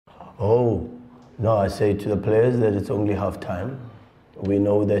Oh, no, I say to the players that it's only half time. We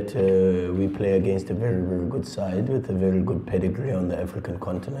know that we play against a very, very good side with a very good pedigree on the African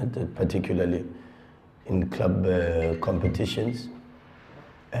continent, particularly in club competitions.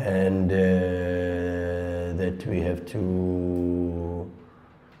 And that we have to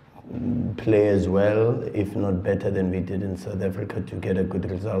play as well, if not better than we did in South Africa, to get a good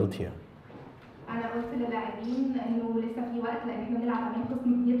result here. أنا قلت للاعبين إنه لسه في وقت لأن إحنا بنلعب أمام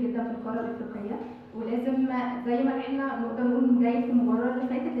خصم كبير جدا في القارة الأفريقية ولازم زي ما إحنا نقدر نقول جاي في المباراة اللي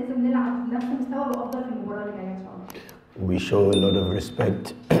فاتت لازم نلعب نفس المستوى وأفضل في المباراة اللي جاية إن شاء الله. We show a lot of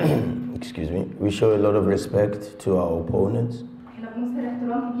respect. Excuse me. We show a lot of respect to our opponents. إحنا بنظهر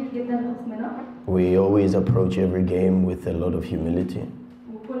احترام كبير جدا لخصمنا. We always approach every game with a lot of humility.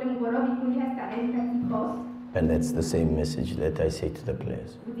 وكل مباراة بيكون ليها استعداد تكتيك خاص. And that's the same message that I say to the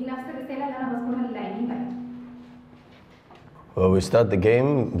players. ودي نفس الرسالة اللي أنا بذكرها للاعبين دايما. Well, we start the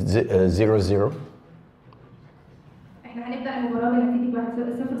game 0-0. إحنا هنبدأ المباراة بنتيجة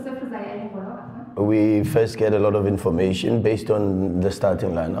 0-0 زي أي مباراة. We first get a lot of information based on the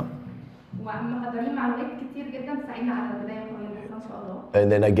starting lineup. ومحضرين معلومات كتير جدا تساعدنا على البداية كويسة إن شاء الله.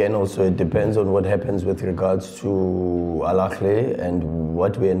 And then again, also it depends on what happens with regards to Ahly and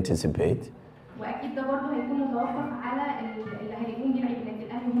what we anticipate. وأكيد ده برضه هيكون متوقف على اللي هيكون بيلعب النادي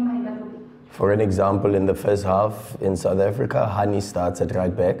الأهلي وهم هيبادروا بيه. For an example, in the first half in South Africa, Hani starts at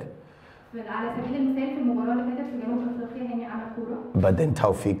right back. على سبيل المثال في المباراة اللي فاتت في جنوب أفريقيا هاني عمل كورة. But then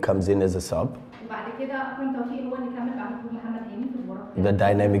Taufik comes in as a sub. وبعد كده أكرم توفيق هو اللي كمل بعد وجود محمد هاني في المباراة. The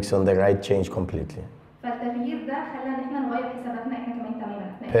dynamics on the right change completely. فالتغيير ده خلى إن إحنا نغير حساباتنا إحنا كمان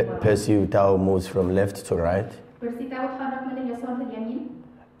تماما أثناء المباراة. Percy Tau moves from left to right. بيرسي تاو اتحرك من اليسار لليمين.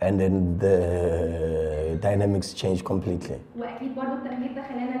 And then the dynamics change completely. وأكيد برضه التغيير ده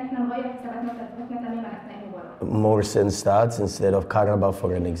خلانا إن إحنا نغير حساباتنا وترتيباتنا تماما أثناء المباراة. Morrison starts instead of Karaba,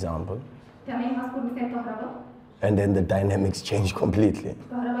 for an example. كمان هذكر مثال كهربا. And then the dynamics change completely.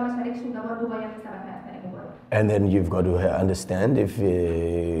 كهربا ما شاركش وده برضه غير حساباتنا أثناء المباراة. And then you've got to understand if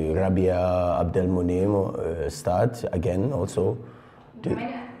Rabia Abdelmonem start again also.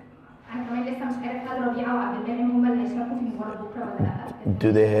 أنا كمان لسه مش عارف هل ربيعة وعبد المنعم هما اللي هيشاركوا في المباراة بكرة ولا لأ.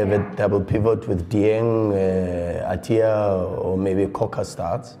 Do they have a double pivot with Dieng, Atia, or maybe Koka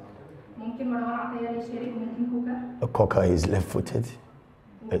starts? ممكن مروان عطية يشارك وممكن Koka is left-footed.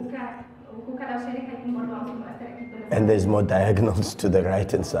 وكوكا لو شارك هيكون برضه عنصر مؤثر أكيد. And there's more diagonals to the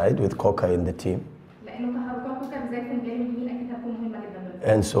right-hand side with Koka in the team. لأنه تحركات كوكا بالذات في الجانب اليمين أكيد هتكون مهمة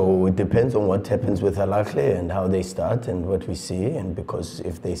جدا. And so it depends on what happens with Ahly and how they start and what we see. And because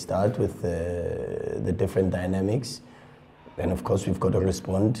if they start with the different dynamics, then of course we've got to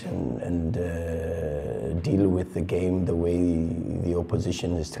respond and deal with the game the way the opposition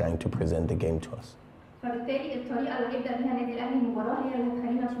is trying to present the game to us. فبالتالي الطريقة اللي هيبدأ بيها النادي الأهلي المباراة هي اللي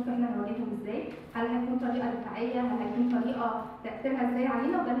هتخلينا نشوف احنا هنواجههم ازاي، هل هتكون طريقة دفاعية، هل هتكون طريقة تأثيرها ازاي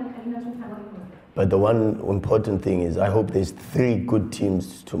علينا، وده اللي هيخلينا نشوف هنواجههم ازاي. But the one important thing is I hope there's 3 good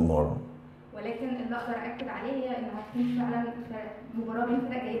teams tomorrow. ولكن اللي أقدر أكد عليه هي إن هتكون فعلا مباراة بين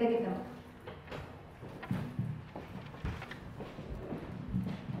فرق جيدة جدا.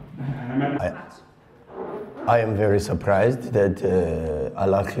 I am very surprised that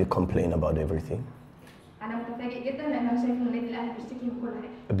Ahly complain about everything. أنا متفاجئ جدا لأن أنا شايف إن النادي الأهلي بيشتكي من كل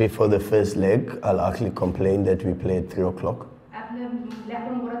حاجة. Before the first leg, Ahly complained that we play at 3 o'clock. قبل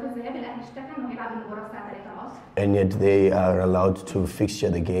لعب مباراة الذهاب الأهلي اشتكى إنه هيلعب المباراة الساعة 3 العصر. And yet they are allowed to fixture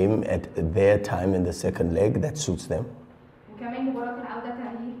the game at their time in the second leg that suits them. وكمان مباراة العودة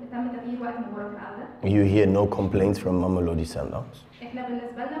تم تغيير وقت مباراة العودة. You hear no complaints from Mamelodi Sundowns. إحنا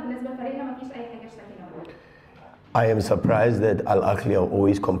بالنسبة لفريقنا ما فيش أي حاجة اشتكينا منها. I am surprised that Ahly are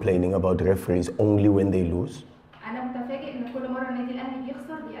always complaining about referees only when they lose. أنا متفاجئ إن كل مرة النادي الأهلي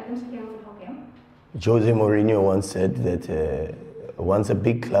بيخسر بيقدم شكاوي في الحكام. Jose Mourinho once said that once a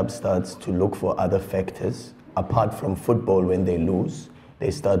big club starts to look for other factors apart from football when they lose,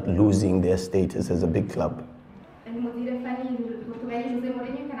 they start losing their status as a big club. المدير الفني البرتغالي جوزيه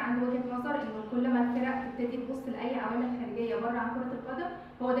مورينيو كان عنده وجهة نظر إنه كل ما الفرق تبتدي تبص لأي عوامل خارجية بره عن كرة القدم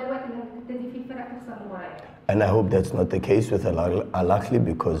هو ده الوقت اللي هتبتدي فيه الفرق تخسر مباريات. And I hope that's not the case with Ahly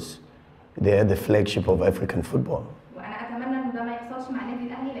because they are the flagship of African football. وأنا أتمنى إن ده ما يحصلش مع النادي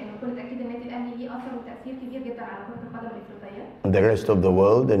الأهلي لأن بكل تأكيد النادي الأهلي ليه أثر وتأثير كبير جدا على كرة القدم الإفريقية. The rest of the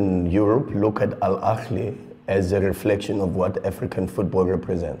world and Europe look at Ahly as a reflection of what African football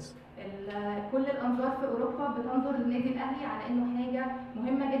represents. كل الأنظار في أوروبا بتنظر للنادي الأهلي على إنه حاجة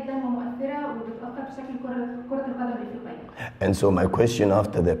مهمة جدا ومؤثرة وبتأثر بشكل كرة القدم الإفريقية. And so my question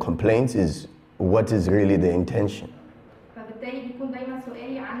after the complaints is, what is really the intention? فبالتالي بيكون دايما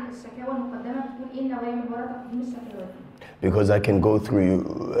سؤالي عن الشكاوى المقدمة بتكون إيه النوايا من وراء تقديم الشكاوى دي. because I can go through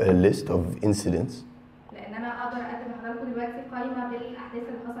a list of incidents لان انا اقدر اقدم لحضراتكم دلوقتي قائمه بالاحداث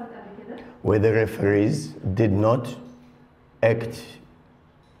اللي حصلت قبل كده where the referees did not act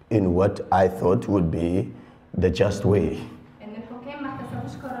in what I thought would be the just way. ان الحكام ما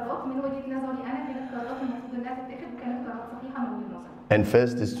اتخذوش قرارات من وجهه نظري انا كانت قرارات المفروض انها تتاخد وكانت قرارات صحيحه من وجهه نظري. And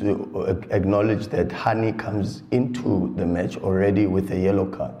first is to acknowledge that Hani comes into the match already with a yellow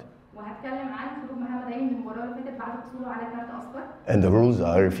card. وهتكلم عن خروج محمد هاني من المباراه اللي فاتت بعد حصوله على كارت اصفر. And the rules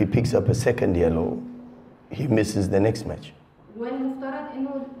are if he picks up a second yellow, he misses the next match. والمفترض انه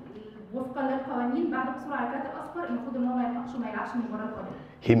وفقا للقوانين بعد حصوله على الكارت الاصفر المفروض ان هو ما يلحقش وما يلعبش المباراه القادمه.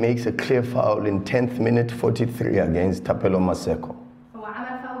 He makes a clear foul in 10th minute 43 against Tapelo Maseko. هو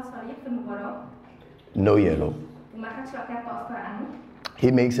عمل فاول صريح في المباراه. No yellow. وما خدش كارت اصفر عنه.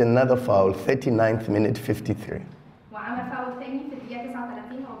 He makes another foul 39th minute 53. وعمل فاول ثاني في الدقيقه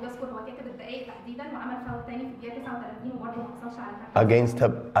 39 هو بيذكر هو كاتب الدقائق تحديدا وعمل فاول ثاني في الدقيقه 39 وبرضه ما حصلش على كارت.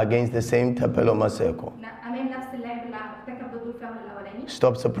 Against the same Tapelo Maseko. امام نفس اللاعب اللي ارتكب ضده الفاول الاولاني.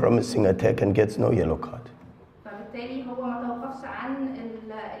 Stops a promising attack and gets no yellow card. فبالتالي هو ما توقفش عن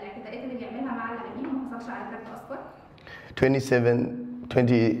الاعتداءات اللي بيعملها مع اللاعبين وما حصلش على كارت اصفر.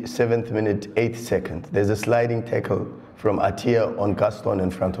 27th minute 8th second. There's a sliding tackle from Atia on Gaston in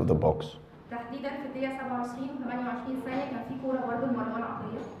front of the box. تحديدا في الدقيقه 27 و28 ثانيه كان في كوره برضه لمروان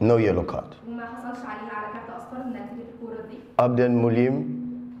عطيه. No yellow card. وما حصلش عليها على كارت اصفر نتيجه الكوره دي. Abdel Mulim,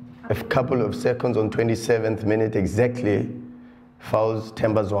 a couple of seconds on 27th minute exactly, fouls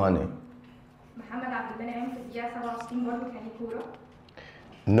Temba Zwane. محمد عبد المنعم في الدقيقه 27 برضه كان ليه كوره.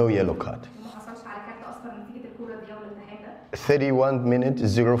 No yellow card. وما حصلش على كارت اصفر نتيجه الكوره دي او الالتحام ده. 31 minute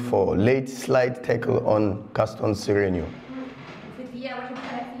 04, late slide tackle on Gaston Sireno. في الدقيقه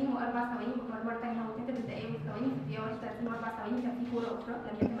 31 و4 ثواني مره ثانيه هو كاتب الدقائق والثواني في الدقيقه 31 و4 ثواني كان في كوره اخرى لم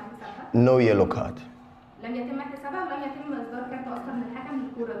يتم احتسابها. No yellow card. لم يتم احتسابها ولم يتم اصدار كارت اصفر من الحكم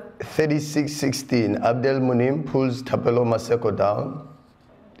للكوره دي. 36-16, Abdel Munim pulls Tapelo Maseko down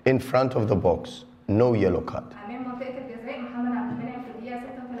in front of the box. No yellow card. امام منطقه الجزاء محمد عبد المنعم في الدقيقه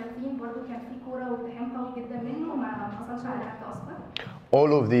 36 برضه كان في كوره والتحام قوي جدا منه وما حصلش على كارت اصفر.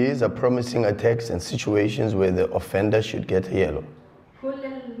 All of these are promising attacks and situations where the offender should get a yellow. كل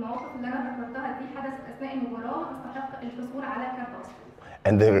المواقف اللي انا ذكرتها دي حدثت اثناء المباراه تستحق الحصول على كارت اصفر.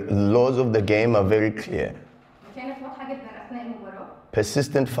 And the laws of the game are very clear. كانت واضحه جدا اثناء المباراه.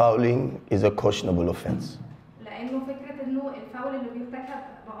 Persistent fouling is a cautionable offense. لانه فكره انه الفاول اللي بيرتكب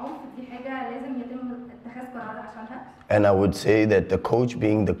بعنف دي حاجه لازم يتم اتخاذ قرار عشانها. And I would say that the coach,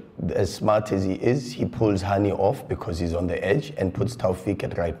 being as smart as he is, he pulls Hani off because he's on the edge and puts Taufik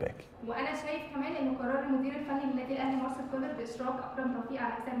at right back. وانا شايف كمان ان قرار المدير الفني للنادي الاهلي مارسيل كولر باشراك اكرم توفيق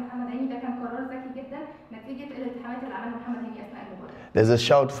على حساب محمد هاني ده كان قرار ذكي جدا نتيجه الالتحامات اللي عملها محمد هاني اثناء المباراه. There's a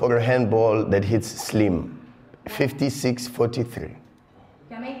shout for a handball that hits Slim, 56-43.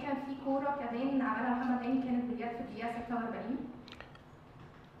 كمان كان في كوره كمان عملها محمد هاني كانت بجد في الدقيقه 46.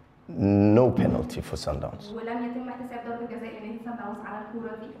 No penalty for Sundowns. ولم يتم احتساب ضربه جزاء لنادي سان داونز على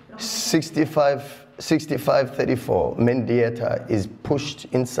الكوره دي. 65-34, Mendieta is pushed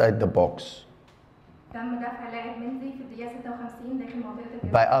inside the box تم دفع لاعب مندي في الدقيقه 56 داخل منطقه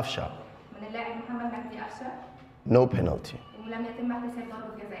الجزاء by Afsha. من اللاعب محمد مجدي قفشه. No penalty. ولم يتم احتساب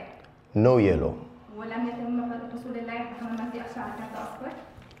ضربه جزاء. No yellow. ولم يتم حصول اللاعب محمد مجدي قفشه على كارت اصفر.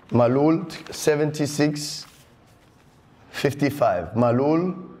 Malul, 76-55.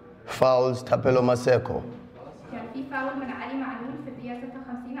 Malul fouls Tapelo Maseko. كان في فاول من علي معلول في الدقيقة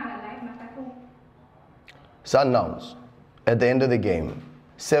 56 على اللاعب ماتاكو. Sundowns, at the end of the game,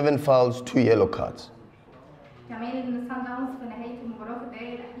 7 fouls, 2 yellow cards. كمان السان داونز في نهاية المباراة في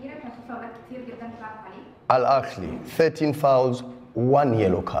الدقائق الأخيرة كان في فاولات كتير جدا اتلعبت عليه. Al Ahly, 13 fouls, 1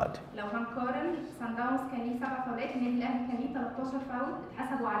 yellow card. لو هنقارن سان داونز كان ليه 7 فاولات النادي الأهلي كان ليه 13 فاول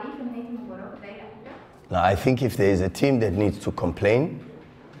اتحسبوا عليه في نهاية المباراة في الدقائق الأخيرة. Now, I think if there is a team that needs to complain,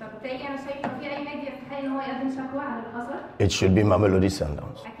 فبالتالي أنا شايف لو في أي نادي يستحق إن هو يقدم شكوى على اللي حصل it should be Mamelodi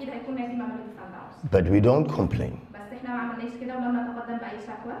Sundowns. أكيد هيكون نادي ماميلودي سان داونز. But we don't complain بس إحنا ما عملناش كده ولم نتقدم بأي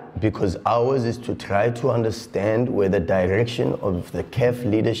شكوى. because ours is to try to understand where the direction of the CAF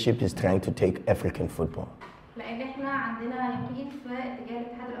leadership is trying to take African football. لأن إحنا عندنا يقين في اتجاه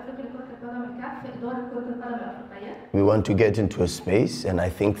الاتحاد الأفريقي لكرة القدم الكاف في إدارة كرة القدم الأفريقية. We want to get into a space, and I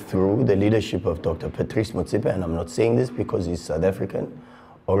think through the leadership of Dr. Patrice Motsepe, and I'm not saying this because he's South African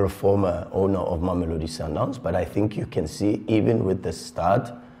or a former owner of Mamelodi Sundowns, but I think you can see even with the start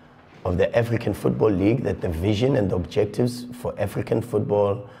of the African Football League that the vision and the objectives for African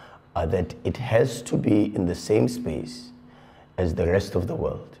football are that it has to be in the same space as the rest of the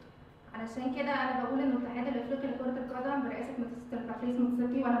world. علشان كده أنا بقول إن الاتحاد الأفريقي لكرة القدم برئاسة مستر باتريس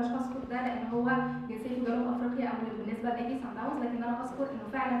موتسيبي وأنا مش هذكر ده لأن هو جنسيته جنوب أفريقيا أو بالنسبة بالنسبه لنادي سان داونز، لكن انا اذكر انه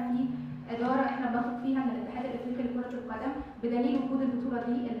فعلا في اداره احنا بنثق فيها من الاتحاد الافريقي لكره القدم، بدليل وجود البطوله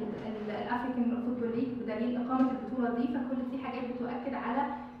دي الافريكان فوتبول ليج، بدليل اقامه البطوله دي، فكل دي حاجات بتؤكد على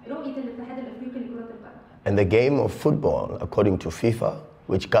رؤيه الاتحاد الافريقي لكره القدم. And the game of football, according to FIFA,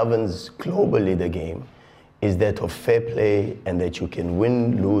 which governs globally the game, is that of fair play and that you can win,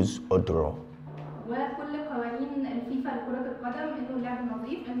 lose or draw. وكل قوانين الفيفا لكرة القدم انه اللعب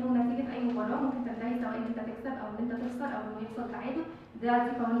نظيف، انه نتيجة اي مباراة ممكن تنتهي سواء ان انت تكسب او ان انت تخسر او انه يحصل تعادل، دي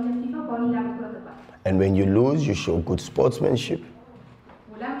قوانين الفيفا وقوانين لعب كرة القدم. And when you lose, you show good sportsmanship.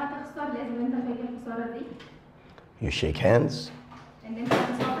 ولما تخسر لازم انت تواجه الخسارة دي. You shake hands. ان انت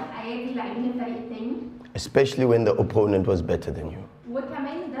تصافح ايادي لاعبين الفريق التاني. Especially when the opponent was better than you.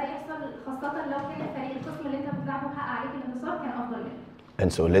 وكمان ده يحصل خاصة لو كان الفريق الخصم اللي انت بتلعبه حقق عليك الانتصار كان افضل منك.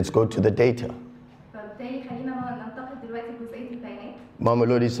 And so let's go to the data. فبالتالي خلينا ننتقل دلوقتي لجزئية البيانات.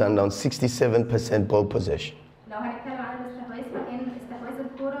 Mamelodi Sundowns 67% ball possession. لو هنتكلم عن الاستحواذ فكان استحواذ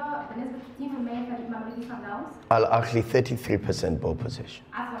الكرة بنسبة 60% فريق ماملودي سان داونز. Ahly 33% ball possession.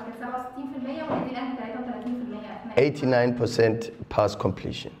 عفوا كانت 67% والنادي الاهلي 33%. 89% pass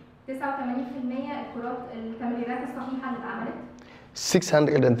completion. 89% الكرات التمريرات الصحيحة اللي اتعملت.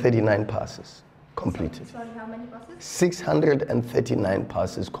 639 passes completed. Sorry, how many passes? 639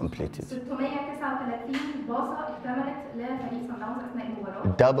 passes completed. 639 باصة اكتملت لفريق سان داونز أثناء المباراة.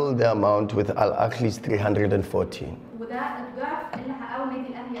 Double the amount with Ahly's 314. وده الضعف اللي حققه النادي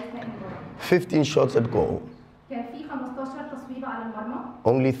الأهلي أثناء المباراة. 15 shots at goal. كان في 15 تصويبة على المرمى.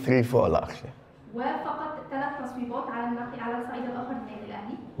 Only 3 for Ahly. وفقط 3 تصويبات على الصعيد الآخر للنادي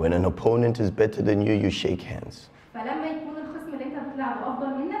الأهلي. When an opponent is better than you, you shake hands. فلما يكون الخصم اللي أنت بتلعبه أفضل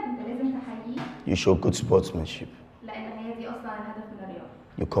منك أنت لازم تحييه. You show good sportsmanship. لأن هي دي أصلاً الهدف من الرياضة.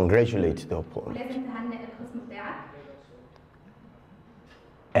 You congratulate the opponent. ولازم تهنئ الخصم بتاعك.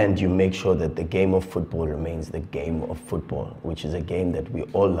 And you make sure that the game of football remains the game of football, which is a game that we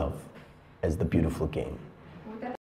all love as the beautiful game.